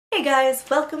Hey guys,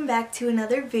 welcome back to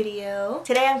another video.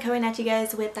 Today I'm coming at you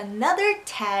guys with another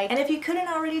tag, and if you couldn't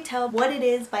already tell what it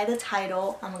is by the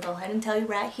title, I'm gonna go ahead and tell you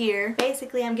right here.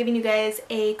 Basically, I'm giving you guys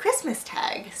a Christmas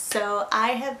tag. So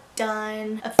I have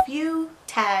done a few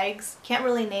tags. Can't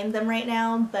really name them right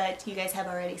now, but you guys have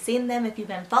already seen them if you've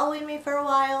been following me for a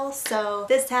while. So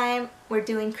this time we're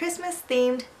doing Christmas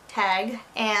themed tag,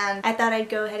 and I thought I'd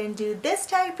go ahead and do this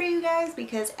tag for you guys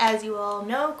because, as you all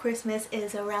know, Christmas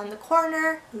is around the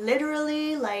corner.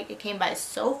 Literally, like, it came by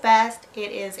so fast,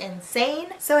 it is insane.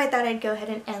 So I thought I'd go ahead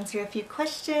and answer a few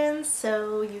questions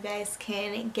so you guys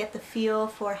can get the feel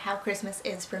for how Christmas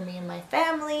is for me and my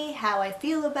family, how I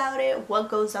feel about it, what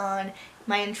goes on,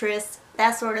 my interests,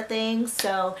 that sort of thing.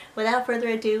 So without further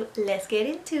ado, let's get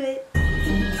into it.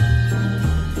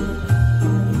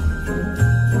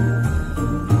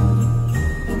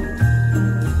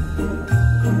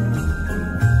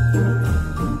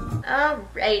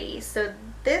 Alrighty, so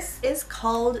this is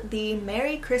called the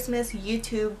Merry Christmas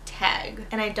YouTube tag,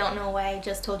 and I don't know why I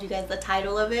just told you guys the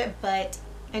title of it, but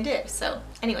I did. So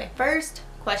anyway, first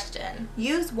question.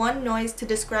 Use one noise to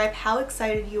describe how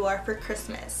excited you are for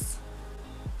Christmas.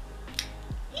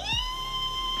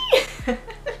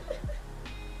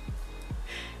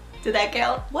 Did that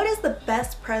count? What is the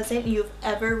best present you've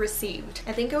ever received?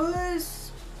 I think it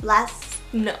was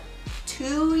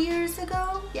 2 years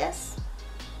ago? Yes?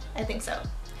 I think so.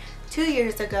 2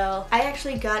 years ago, I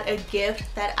actually got a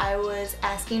gift that I was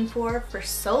asking for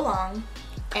so long,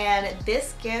 and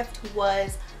this gift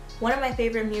was one of my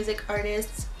favorite music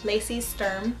artists, Lacey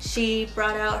Sturm. She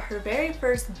brought out her very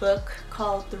first book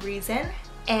called The Reason,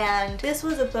 and this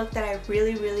was a book that I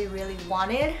really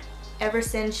wanted ever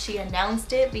since she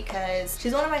announced it, because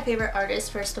she's one of my favorite artists,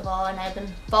 first of all, and I've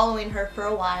been following her for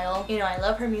a while. You know, I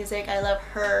love her music, I love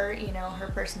her, you know, her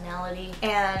personality,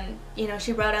 and you know,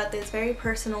 she brought out this very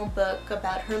personal book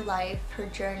about her life, her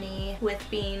journey with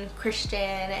being Christian,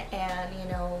 and you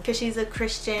know, because she's a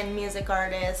Christian music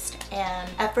artist, and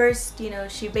at first, you know,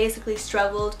 she basically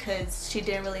struggled because she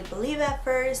didn't really believe at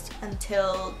first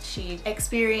until she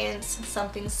experienced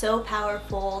something so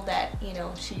powerful that, you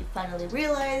know, she finally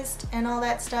realized and all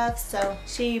that stuff. So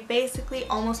she basically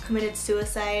almost committed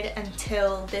suicide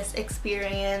until this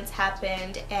experience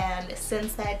happened, and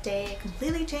since that day it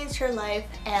completely changed her life,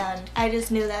 and I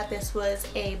just knew that this was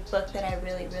a book that I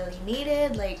really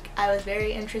needed. Like, I was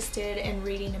very interested in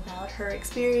reading about her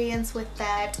experience with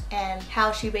that and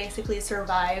how she basically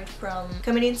survived from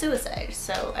committing suicide.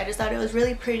 So I just thought it was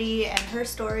really pretty, and her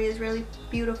story is really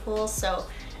beautiful, so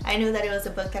I knew that it was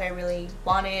a book that I really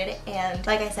wanted, and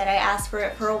like I said, I asked for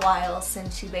it for a while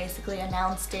since she basically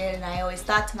announced it, and I always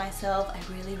thought to myself, I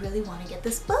really want to get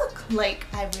this book. Like,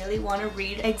 I really want to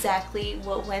read exactly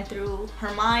what went through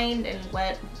her mind and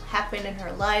what happened in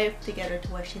her life to get her to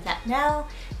where she's at now.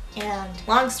 And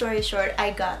long story short,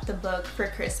 I got the book for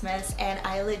Christmas, and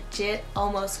I legit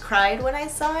almost cried when I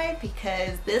saw it,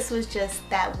 because this was just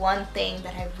that one thing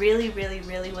that I really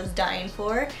was dying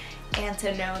for. And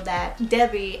to know that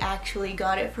Debbie actually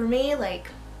got it for me, like,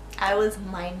 I was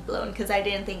mind blown, because I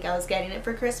didn't think I was getting it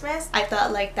for Christmas. I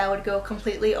thought like that would go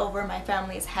completely over my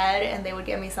family's head and they would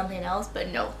get me something else, but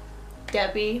no.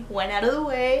 Debbie went out of the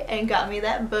way and got me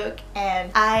that book, and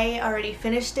I already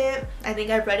finished it. I think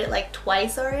I've read it like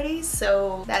twice already,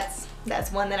 so that's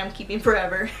one that I'm keeping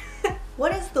forever.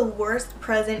 What is the worst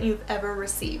present you've ever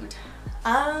received?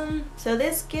 So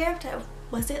this gift,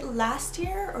 was it last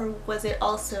year or was it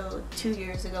also 2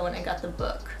 years ago when I got the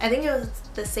book? I think it was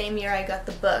the same year I got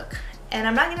the book. And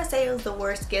I'm not gonna say it was the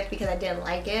worst gift because I didn't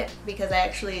like it, because I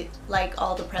actually like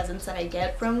all the presents that I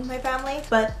get from my family.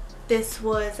 But this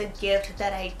was a gift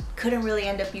that I couldn't really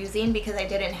end up using because I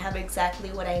didn't have exactly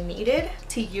what I needed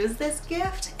to use this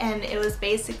gift. And it was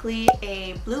basically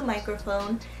a blue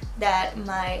microphone that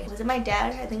was it my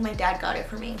dad? I think my dad got it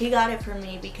for me. He got it for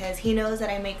me because he knows that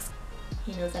I make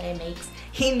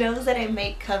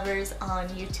covers on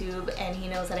YouTube, and he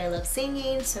knows that I love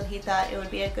singing, so he thought it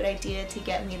would be a good idea to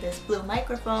get me this blue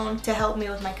microphone to help me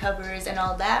with my covers and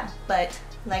all that. But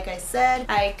like I said,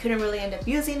 I couldn't really end up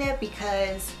using it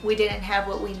because we didn't have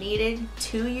what we needed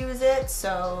to use it,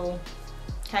 so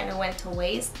kind of went to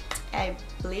waste. I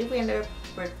believe we ended up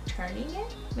returning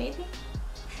it, maybe?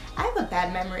 I have a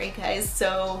bad memory, guys,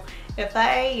 so if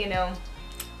I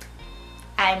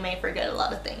may forget a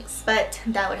lot of things, but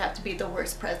that would have to be the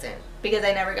worst present because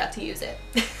I never got to use it.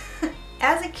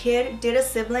 As a kid, did a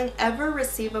sibling ever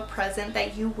receive a present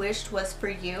that you wished was for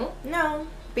you? No,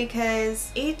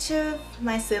 because each of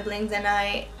my siblings and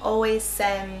I always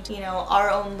send, you know, our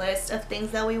own list of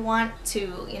things that we want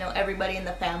to, you know, everybody in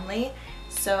the family.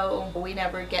 So we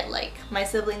never get, like, my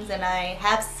siblings and I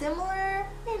have similar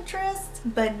interests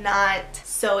but not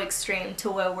so extreme to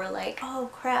where we're like, oh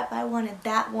crap, I wanted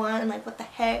that one, like what the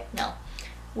heck. No,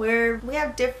 we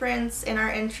have difference in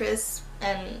our interests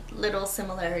and little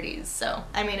similarities, so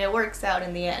I mean it works out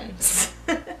in the end.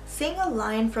 Sing a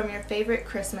line from your favorite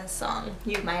Christmas song.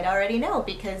 You might already know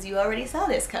because you already saw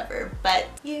this cover, but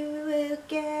you will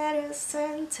get a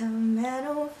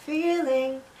sentimental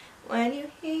feeling when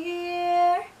you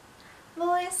hear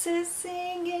voices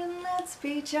singing, let's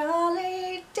be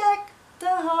jolly, deck the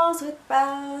halls with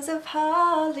boughs of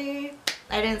holly.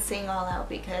 I didn't sing all out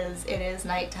because it is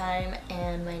nighttime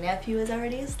and my nephew is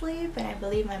already asleep and I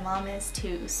believe my mom is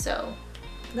too, so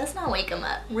let's not wake him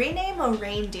up. Rename a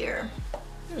reindeer.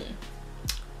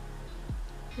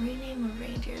 Rename a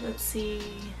reindeer. Let's see.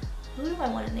 Who do I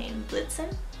want to name?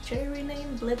 Blitzen? Should I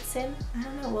rename Blitzen? I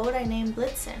don't know. What would I name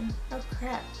Blitzen? Oh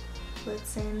crap.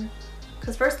 Blitzen.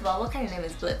 Because first of all, what kind of name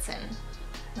is Blitzen?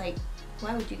 Like,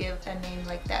 why would you give a name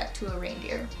like that to a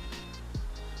reindeer?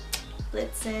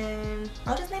 Blitzen.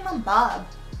 I'll just name him Bob.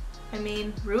 I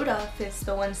mean, Rudolph is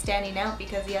the one standing out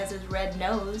because he has his red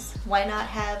nose. Why not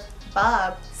have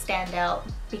Bob stand out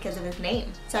because of his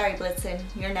name? Sorry Blitzen,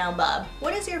 you're now Bob.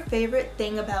 What is your favorite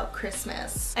thing about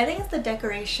Christmas? I think it's the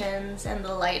decorations and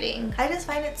the lighting. I just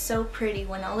find it so pretty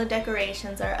when all the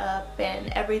decorations are up and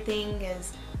everything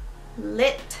is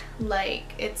lit.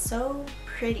 Like, it's so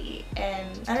pretty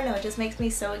and I don't know, it just makes me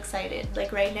so excited.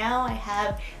 Like right now I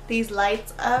have these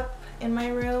lights up in my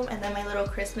room and then my little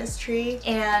Christmas tree,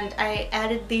 and I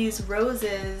added these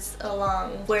roses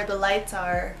along where the lights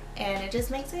are and it just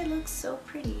makes it look so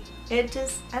pretty. It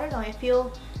just, I don't know, I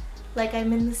feel like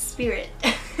I'm in the spirit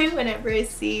whenever I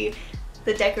see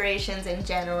the decorations in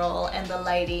general and the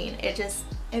lighting.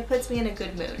 It puts me in a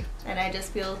good mood and I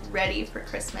just feel ready for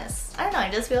Christmas. I don't know, I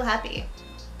just feel happy,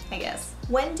 I guess.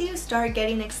 When do you start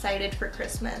getting excited for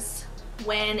Christmas?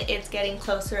 When it's getting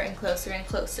closer and closer and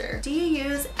closer. Do you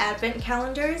use advent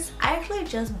calendars? I actually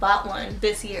just bought one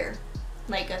this year,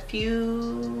 like a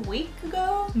few weeks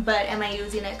ago, but am I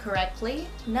using it correctly?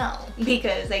 No,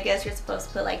 because I guess you're supposed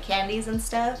to put like candies and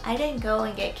stuff. I didn't go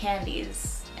and get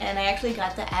candies, and I actually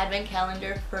got the advent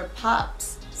calendar for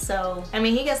Pops. So, I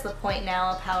mean, he gets the point now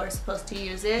of how we're supposed to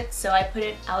use it, so I put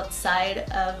it outside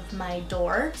of my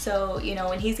door. So, you know,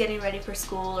 when he's getting ready for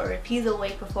school or if he's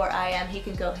awake before I am, he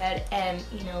can go ahead and,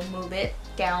 you know, move it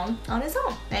down on his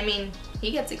own. I mean, he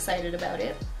gets excited about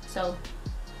it, so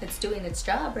it's doing its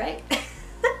job, right?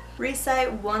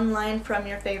 Recite one line from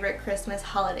your favorite Christmas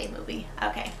holiday movie.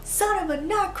 Okay. Son of a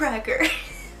nutcracker!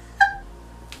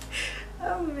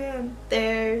 Oh man.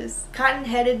 There's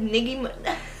Cotton-headed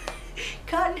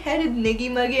Cotton-headed Niggy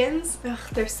Muggins. Ugh,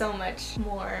 there's so much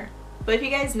more. But if you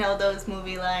guys know those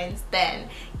movie lines, then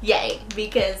yay,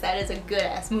 because that is a good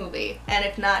ass movie. And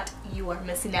if not, you are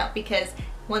missing out because,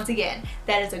 once again,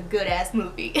 that is a good ass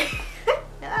movie.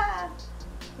 Ah.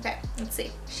 Okay, let's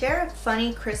see. Share a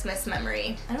funny Christmas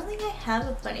memory. I don't think I have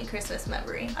a funny Christmas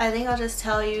memory. I think I'll just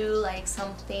tell you like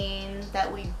something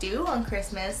that we do on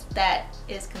Christmas that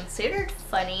is considered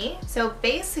funny. So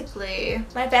basically,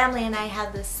 my family and I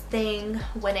have this thing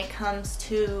when it comes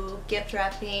to gift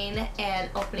wrapping and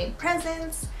opening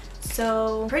presents.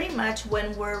 So pretty much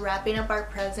when we're wrapping up our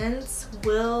presents,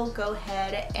 we'll go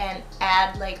ahead and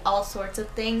add like all sorts of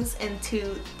things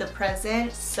into the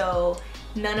present, so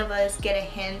none of us get a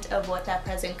hint of what that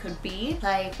present could be.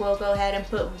 Like, we'll go ahead and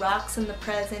put rocks in the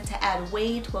present to add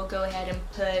weight. We'll go ahead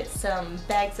and put some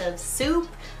bags of soup.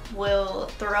 We'll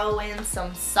throw in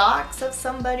some socks of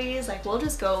somebody's. Like, we'll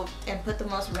just go and put the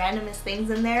most randomest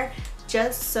things in there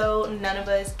just so none of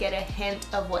us get a hint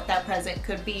of what that present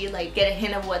could be. Like, get a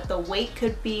hint of what the weight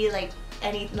could be. Like,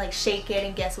 shake it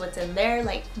and guess what's in there.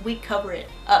 Like, we cover it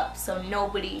up so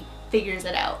nobody figures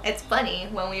it out. It's funny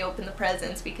when we open the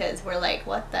presents because we're like,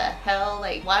 what the hell?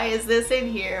 Like, why is this in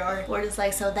here? Or we're just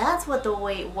like, so that's what the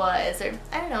weight was. Or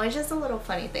I don't know, it's just a little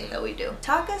funny thing that we do.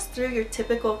 Talk us through your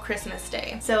typical Christmas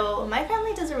day. So my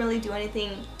family doesn't really do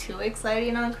anything too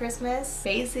exciting on Christmas.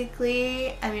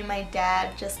 Basically, I mean, my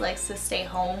dad just likes to stay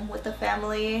home with the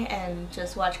family and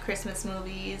just watch Christmas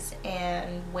movies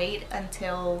and wait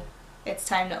until it's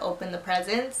time to open the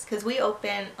presents, because we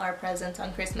open our presents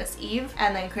on Christmas Eve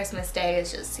and then Christmas Day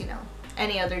is just, you know,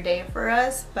 any other day for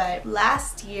us. But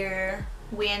last year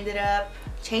we ended up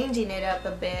changing it up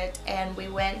a bit and we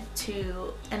went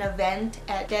to an event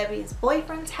at Debbie's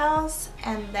boyfriend's house,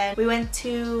 and then we went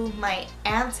to my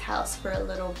aunt's house for a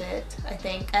little bit, I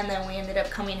think, and then we ended up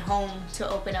coming home to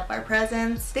open up our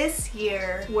presents. This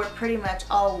year we're pretty much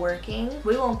all working.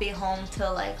 We won't be home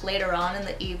till like later on in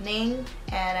the evening,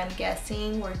 and I'm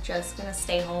guessing we're just gonna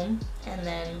stay home and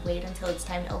then wait until it's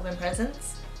time to open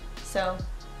presents. So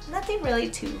nothing really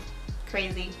too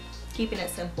crazy. Keeping it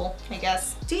simple, I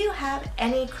guess. Do you have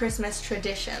any Christmas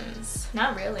traditions?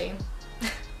 Not really.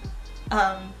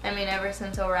 I mean, ever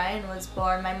since Orion was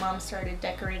born, my mom started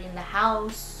decorating the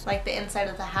house, like the inside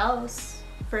of the house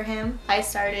for him. I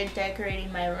started decorating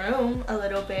my room a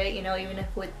little bit, you know, even if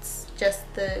it's just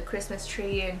the Christmas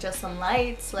tree and just some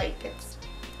lights, like it's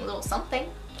a little something.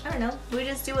 I don't know. We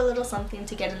just do a little something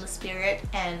to get in the spirit,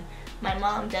 and my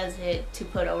mom does it to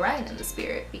put Orion in the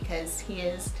spirit because he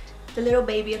is the little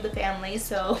baby of the family,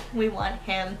 so we want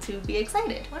him to be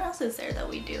excited. What else is there that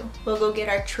we do? We'll go get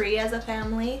our tree as a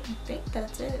family. I think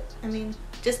that's it. I mean,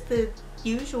 just the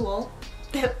usual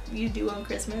that you do on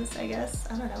Christmas, I guess.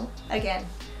 I don't know. Again,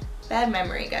 bad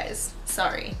memory, guys.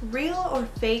 Sorry. Real or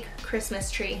fake Christmas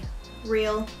tree?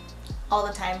 Real, all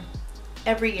the time,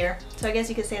 every year. So I guess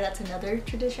you could say that's another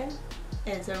tradition,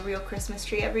 is a real Christmas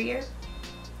tree every year.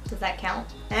 Does that count?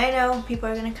 And I know people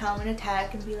are gonna come and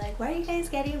attack and be like, why are you guys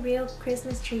getting real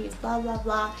Christmas trees? Blah, blah,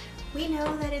 blah. We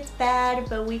know that it's bad,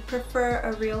 but we prefer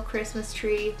a real Christmas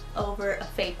tree over a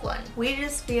fake one. We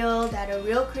just feel that a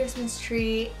real Christmas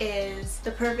tree is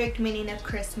the perfect meaning of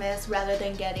Christmas rather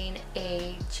than getting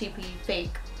a cheapy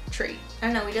fake tree. I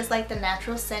don't know, we just like the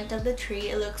natural scent of the tree.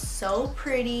 It looks so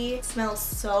pretty, it smells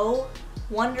so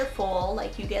wonderful,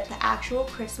 like you get the actual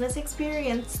Christmas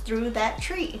experience through that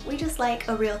tree. We just like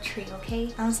a real tree,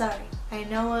 okay? I'm sorry. I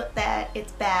know that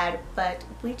it's bad, but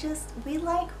we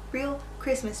like real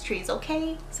Christmas trees,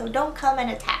 okay? So don't come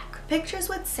and attack. Pictures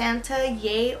with Santa,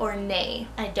 yay or nay?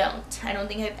 I don't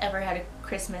think I've ever had a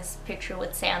Christmas picture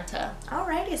with Santa.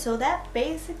 Alrighty, so that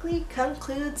basically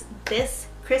concludes this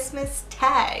Christmas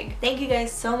tag. Thank you guys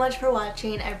so much for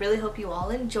watching. I really hope you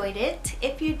all enjoyed it.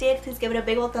 If you did, please give it a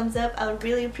big old thumbs up. I would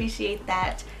really appreciate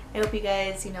that. I hope you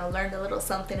guys, you know, learned a little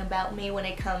something about me when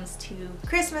it comes to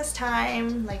Christmas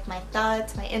time, like my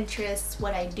thoughts, my interests,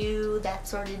 what I do, that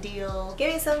sort of deal.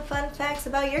 Give me some fun facts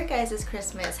about your guys'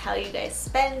 Christmas, how you guys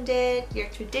spend it, your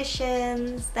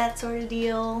traditions, that sort of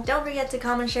deal. Don't forget to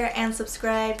comment, share, and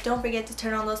subscribe. Don't forget to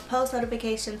turn on those post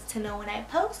notifications to know when I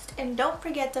post, and don't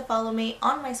forget to follow me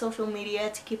on my social media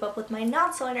to keep up with my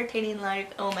not so entertaining life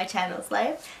and my channel's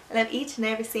life. I love each and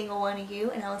every single one of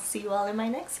you, and I will see you all in my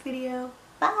next video.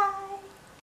 Bye!